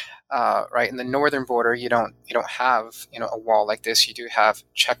 right? In the northern border, you don't have, a wall like this. You do have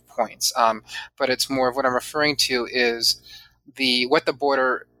checkpoints. But it's more of what I'm referring to is what the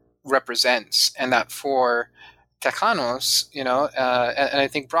border represents, and that for Tejanos, and I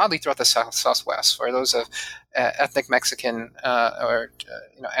think broadly throughout the Southwest, for those of ethnic Mexican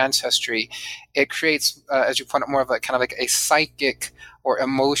ancestry, it creates, as you point out, more of a psychic or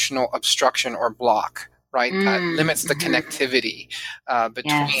emotional obstruction or block, right? That limits the connectivity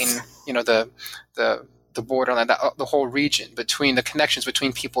between, the borderland, the whole region, between the connections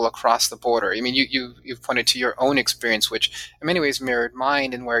between people across the border. I mean, you've pointed to your own experience, which in many ways mirrored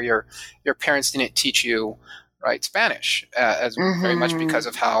mine, and where your parents didn't teach you, right, Spanish, as very much because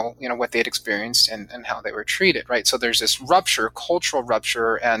of how, what they had experienced and how they were treated, right? So there's this rupture, cultural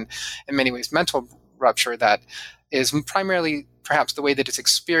rupture, and in many ways mental rupture that is primarily perhaps the way that it's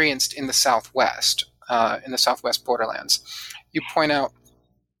experienced in the Southwest, in the Southwest borderlands. You point out,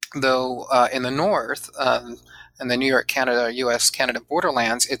 though, in the North, in the New York, Canada, U.S., Canada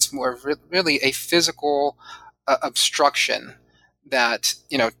borderlands, it's more really a physical obstruction that,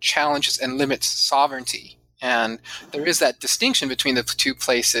 challenges and limits sovereignty. And there is that distinction between the two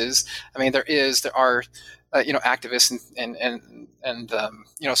places. I mean, there are activists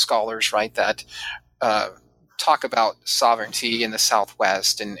and scholars, right, that talk about sovereignty in the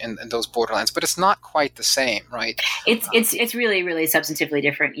Southwest and those borderlands, but it's not quite the same, right? It's really, really substantively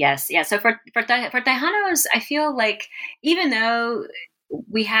different. Yes. Yeah. So for Tejanos, I feel like even though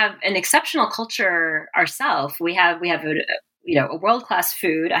we have an exceptional culture ourselves, we have a world-class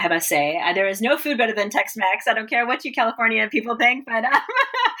food, I must say. There is no food better than Tex-Mex. I don't care what you California people think, but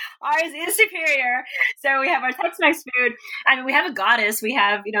ours is superior. So we have our Tex-Mex food. I mean, we have a goddess. We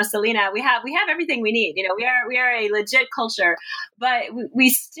have, Selena. We have everything we need. We are a legit culture, but we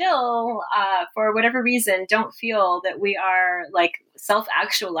still, for whatever reason, don't feel that we are like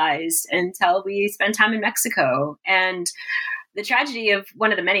self-actualized until we spend time in Mexico. And the tragedy of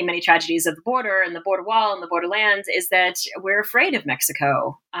one of the many, many tragedies of the border and the border wall and the borderlands is that we're afraid of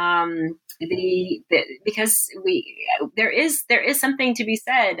Mexico. Because there is something to be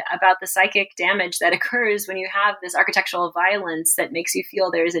said about the psychic damage that occurs when you have this architectural violence that makes you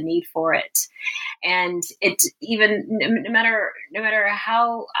feel there is a need for it. And it even, no matter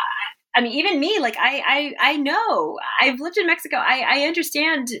how, I mean, even me, like I know I've lived in Mexico. I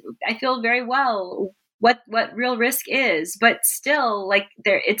understand. I feel very well what real risk is, but still, like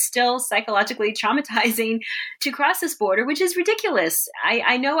it's still psychologically traumatizing to cross this border, which is ridiculous.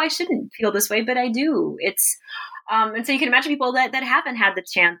 I know I shouldn't feel this way, but I do. It's and so you can imagine people that haven't had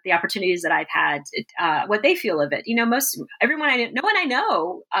the opportunities that I've had, what they feel of it. No one I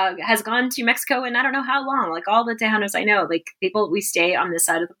know has gone to Mexico in I don't know how long. Like all the Tejanos I know, like people, we stay on this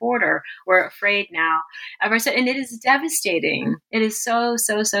side of the border. We're afraid now, and it is devastating. It is so,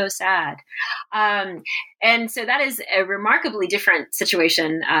 so, so sad. And so that is a remarkably different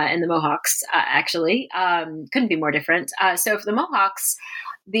situation in the Mohawks. Actually, couldn't be more different. So for the Mohawks,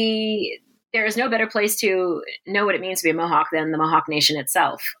 there is no better place to know what it means to be a Mohawk than the Mohawk Nation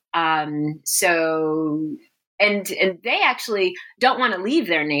itself. And they actually don't want to leave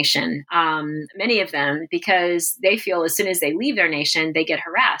their nation, many of them, because they feel as soon as they leave their nation, they get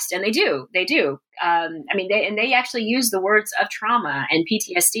harassed. And they do. They actually use the words of trauma and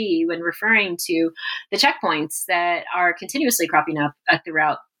PTSD when referring to the checkpoints that are continuously cropping up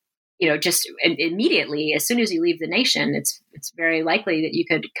throughout just immediately, as soon as you leave the nation, it's very likely that you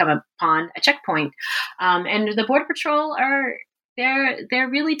could come upon a checkpoint. And the Border Patrol they're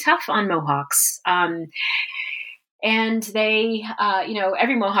really tough on Mohawks. And they,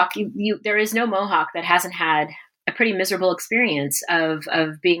 every Mohawk, there is no Mohawk that hasn't had a pretty miserable experience of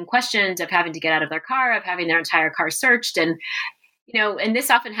being questioned, of having to get out of their car, of having their entire car searched. And, and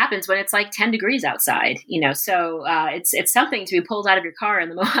this often happens when it's like 10 degrees outside, so it's something to be pulled out of your car in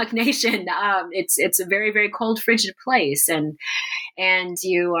the Mohawk Nation. It's a very, very cold, frigid place. And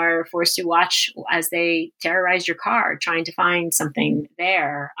you are forced to watch as they terrorize your car, trying to find something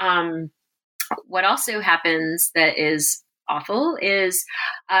there. What also happens that is awful is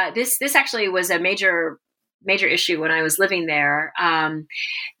this actually was a major issue when I was living there.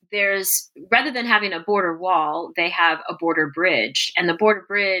 There's, rather than having a border wall, they have a border bridge, and the border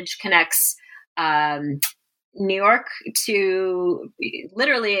bridge connects New York to,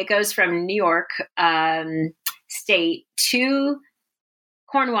 literally it goes from New York state to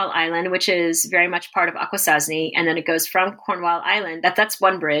Cornwall Island, which is very much part of Akwesasne, and then it goes from Cornwall Island. That's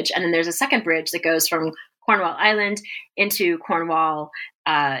one bridge, and then there's a second bridge that goes from Cornwall Island into Cornwall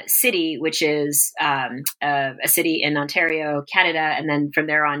City, which is a city in Ontario, Canada, and then from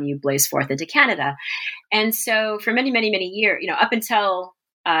there on you blaze forth into Canada. And so for many, many, many years, up until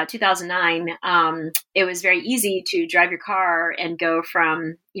 2009, it was very easy to drive your car and go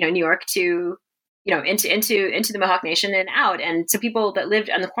from New York to into the Mohawk Nation and out. And so people that lived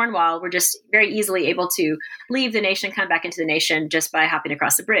on the Cornwall were just very easily able to leave the nation, come back into the nation just by hopping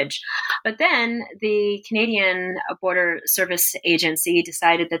across the bridge. But then the Canadian Border Service Agency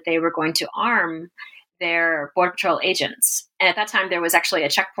decided that they were going to arm their Border Patrol agents. And at that time, there was actually a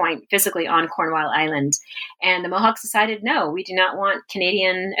checkpoint physically on Cornwall Island. And the Mohawks decided, no, we do not want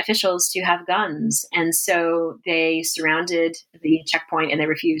Canadian officials to have guns. And so they surrounded the checkpoint and they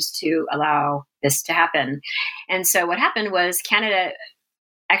refused to allow this to happen. And so what happened was Canada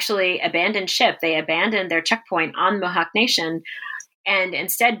actually abandoned ship. They abandoned their checkpoint on Mohawk Nation and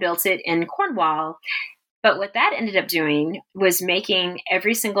instead built it in Cornwall. But what that ended up doing was making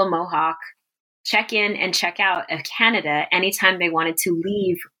every single Mohawk check in and check out of Canada anytime they wanted to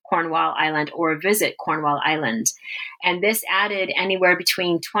leave Cornwall Island or visit Cornwall Island. And this added anywhere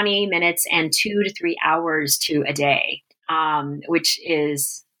between 20 minutes and 2 to 3 hours to a day, which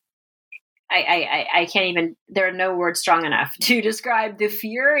is, I can't even, there are no words strong enough to describe the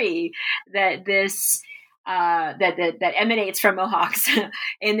fury that this that emanates from Mohawks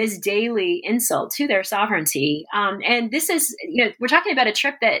in this daily insult to their sovereignty. And this is, we're talking about a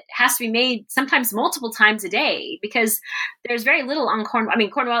trip that has to be made sometimes multiple times a day because there's very little on Cornwall. I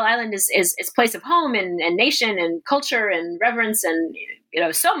mean, Cornwall Island is place of home and nation and culture and reverence and,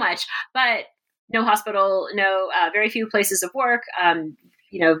 so much, but no hospital, very few places of work,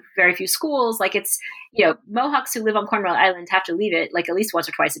 very few schools. Like it's, Mohawks who live on Cornwall Island have to leave it like at least once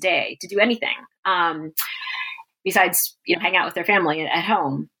or twice a day to do anything. Besides, hang out with their family at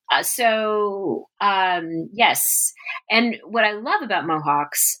home. Yes. And what I love about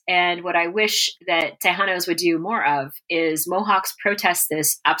Mohawks and what I wish that Tejanos would do more of is Mohawks protest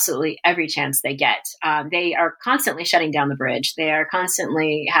this absolutely every chance they get. They are constantly shutting down the bridge. They are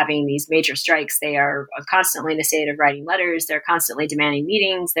constantly having these major strikes. They are constantly in a state of writing letters. They're constantly demanding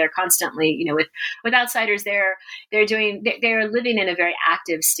meetings. They're constantly, with outsiders, they're living in a very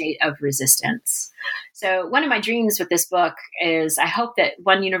active state of resistance. So one of my dreams with this book is I hope that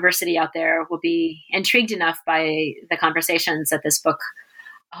one university out there will be intrigued enough by the conversations that this book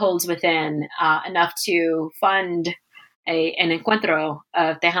holds within, enough to fund an encuentro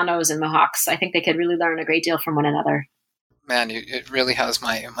of Tejanos and Mohawks. I think they could really learn a great deal from one another. Man, it really has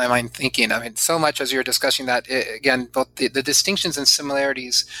my mind thinking. I mean, so much as you're discussing that, again, both the distinctions and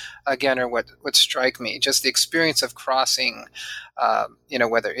similarities, again, are what strike me. Just the experience of crossing,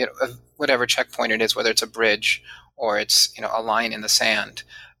 whether, whatever checkpoint it is, whether it's a bridge or it's, a line in the sand.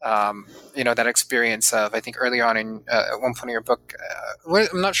 That experience of, I think earlier on in at one point in your book,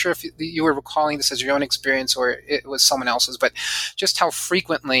 I'm not sure if you were recalling this as your own experience or it was someone else's, but just how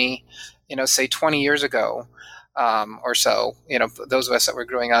frequently, say 20 years ago, or so, those of us that were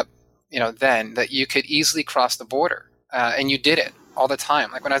growing up, then that you could easily cross the border, and you did it all the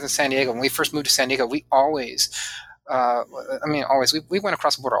time. Like when I was in San Diego, when we first moved to San Diego, we always, we went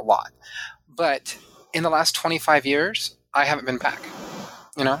across the border a lot. But in the last 25 years, I haven't been back.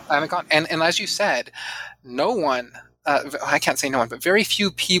 I haven't gone. And as you said, no one, I can't say no one, but very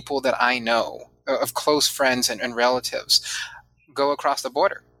few people that I know of close friends and relatives go across the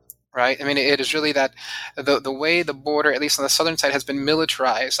border. right? I mean, it is really that the way the border, at least on the southern side, has been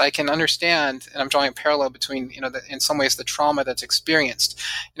militarized. I can understand, and I'm drawing a parallel between, in some ways, the trauma that's experienced.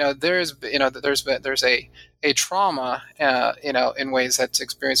 There's a trauma, in ways that's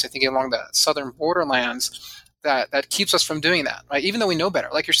experienced, I think, along the southern borderlands that keeps us from doing that, right? Even though we know better,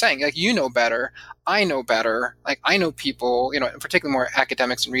 like you're saying, like you know better, I know better, like I know people, particularly more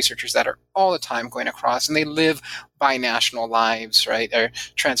academics and researchers that are all the time going across, and they live binational lives, right, or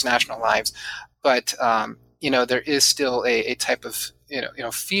transnational lives, but there is still a type of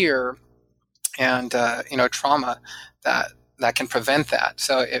fear and trauma that can prevent that.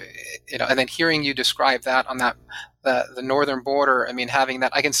 So and then hearing you describe that on that the northern border, I mean, having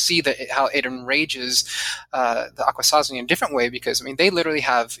that, I can see how it enrages the Akwesasne in a different way, because I mean they literally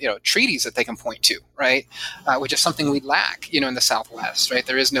have treaties that they can point to, right, which is something we lack in the Southwest, right?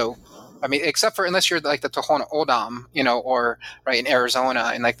 There is no, I mean, except for unless you're like the Tohono O'odham, or right in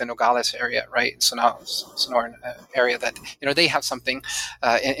Arizona, in like the Nogales area, right, Sonoran area, that they have something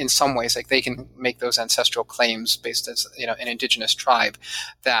in some ways, like they can make those ancestral claims based as an indigenous tribe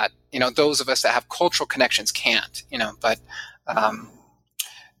that those of us that have cultural connections can't, But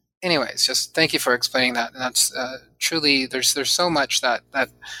anyways, just thank you for explaining that. And that's truly, there's so much that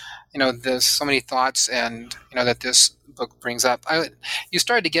there's so many thoughts, and that this book brings up. You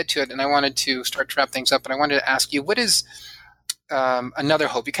started to get to it, and I wanted to start to wrap things up. And I wanted to ask you, what is another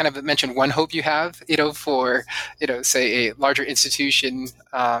hope? You kind of mentioned one hope you have, for say a larger institution,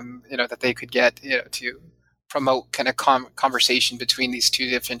 that they could get, to promote kind of conversation between these two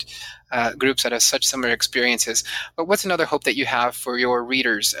different groups that have such similar experiences. But what's another hope that you have for your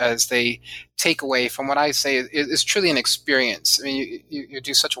readers as they take away from what I say is truly an experience? I mean, you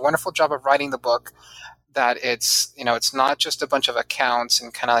do such a wonderful job of writing the book that it's, it's not just a bunch of accounts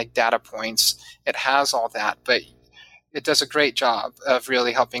and kind of like data points. It has all that, but it does a great job of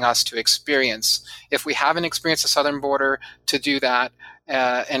really helping us to experience, if we haven't experienced the southern border, to do that,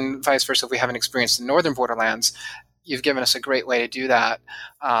 and vice versa, if we haven't experienced the northern borderlands. You've given us a great way to do that.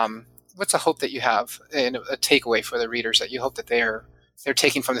 What's a hope that you have, and a takeaway for the readers that you hope that they're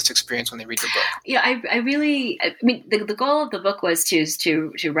taking from this experience when they read the book? Yeah, I mean, the goal of the book was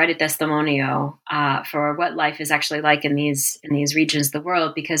to write a testimonio for what life is actually like in these regions of the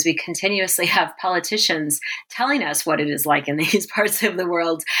world, because we continuously have politicians telling us what it is like in these parts of the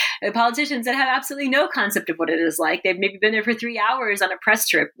world. Politicians that have absolutely no concept of what it is like. They've maybe been there for 3 hours on a press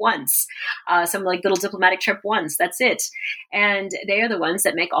trip once, some like little diplomatic trip once. That's it. And they are the ones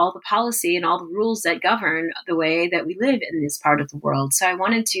that make all the policy and all the rules that govern the way that we live in this part of the world. So I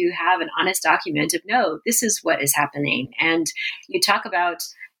wanted to have an honest document of, no, this is what is happening. And you talk about,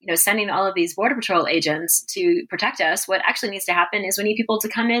 sending all of these Border Patrol agents to protect us. What actually needs to happen is we need people to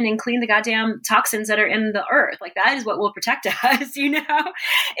come in and clean the goddamn toxins that are in the earth. Like, that is what will protect us.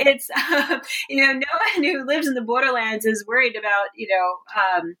 It's, no one who lives in the borderlands is worried about,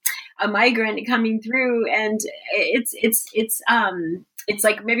 a migrant coming through. And it's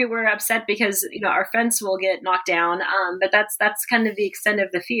like, maybe we're upset because our fence will get knocked down, but that's kind of the extent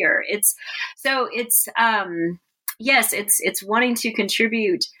of the fear. Yes, it's wanting to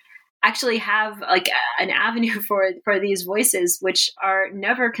contribute, actually have like an avenue for these voices, which are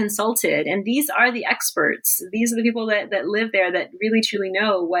never consulted. And these are the experts. These are the people that live there, that really truly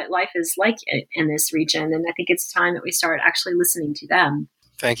know what life is like in this region. And I think it's time that we start actually listening to them.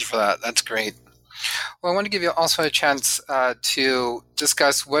 Thank you for that. That's great. Well, I want to give you also a chance to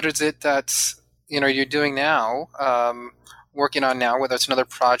discuss what is it that you're doing now, working on now, whether it's another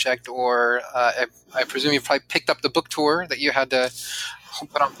project or I presume you probably picked up the book tour that you had to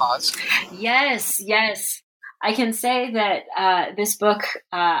put on pause. Yes. I can say that this book,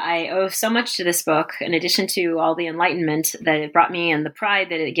 I owe so much to this book, in addition to all the enlightenment that it brought me and the pride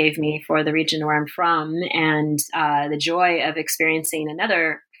that it gave me for the region where I'm from, and the joy of experiencing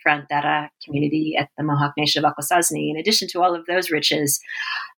another Frontera community at the Mohawk Nation of Akwesasne. In addition to all of those riches,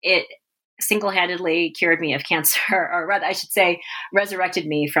 it single-handedly cured me of cancer, or rather, I should say, resurrected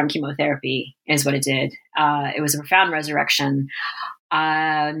me from chemotherapy is what it did. It was a profound resurrection.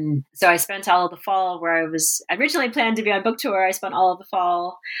 So I spent all of the fall, where I was originally planned to be on book tour. I spent all of the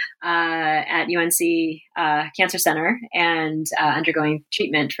fall at UNC Cancer Center and undergoing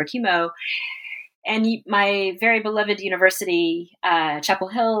treatment for chemo. And my very beloved university, Chapel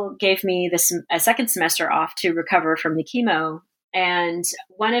Hill, gave me a second semester off to recover from the chemo. And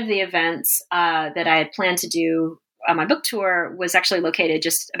one of the events that I had planned to do on my book tour was actually located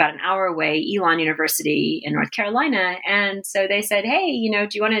just about an hour away, Elon University in North Carolina. And so they said, hey, do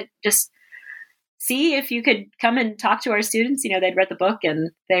you want to just see if you could come and talk to our students. They'd read the book and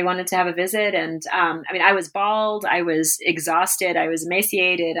they wanted to have a visit. And I was bald, I was exhausted, I was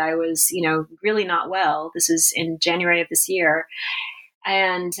emaciated, I was, really not well. This is in January of this year.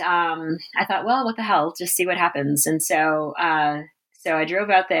 And I thought, well, what the hell, just see what happens. And so I drove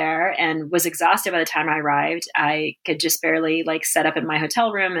out there and was exhausted by the time I arrived. I could just barely set up in my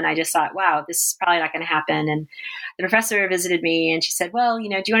hotel room. And I just thought, wow, this is probably not going to happen. And the professor visited me and she said, well, do you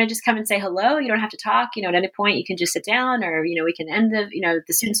want to just come and say hello? You don't have to talk, at any point you can just sit down, or, we can end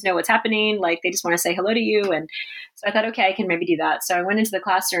the students know what's happening. They just want to say hello to you. And so I thought, okay, I can maybe do that. So I went into the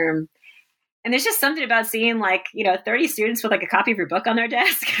classroom. And there's just something about seeing 30 students with a copy of your book on their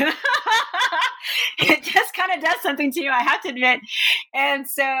desk. It just kind of does something to you, I have to admit. And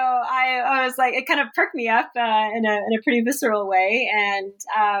so I was it kind of perked me up in a pretty visceral way. And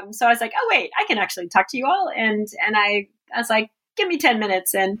so I was like, oh, wait, I can actually talk to you all. And I was like, give me 10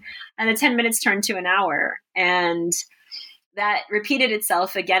 minutes. And the 10 minutes turned to an hour. And that repeated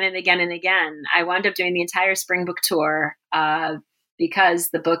itself again and again and again. I wound up doing the entire spring book tour because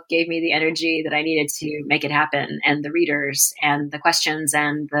the book gave me the energy that I needed to make it happen, and the readers and the questions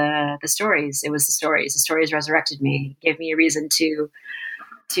and the stories. It was the stories. The stories resurrected me, gave me a reason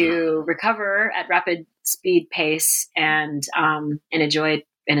to recover at rapid speed pace, and enjoy it,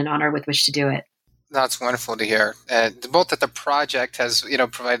 and an honor with which to do it. That's wonderful to hear. Both that the project has,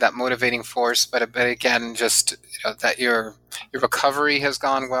 provided that motivating force, but again, just that your recovery has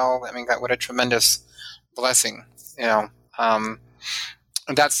gone well. I mean, what a tremendous blessing.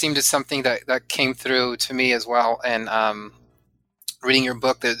 And that seemed to something that came through to me as well. And reading your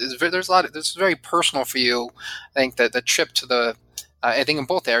book, there's a lot. This is very personal for you. I think that the trip to I think in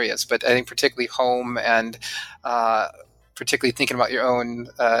both areas, but I think particularly home and particularly thinking about your own,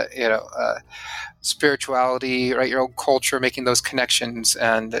 spirituality, right? Your own culture, making those connections.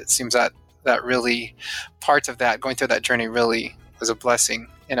 And it seems that really parts of that, going through that journey, really was a blessing,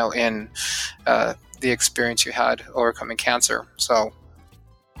 in the experience you had overcoming cancer. So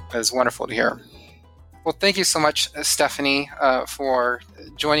it was wonderful to hear. Well, thank you so much, Stephanie, for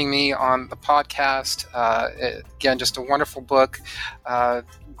joining me on the podcast. Again, just a wonderful book.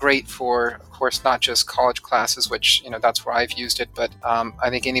 Great for, of course, not just college classes, which, that's where I've used it, but I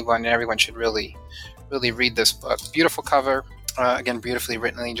think anyone and everyone should really, really read this book. Beautiful cover. Again, beautifully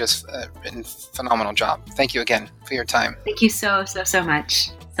written, just written, phenomenal job. Thank you again for your time. Thank you so much.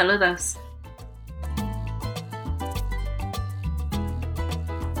 Saludos.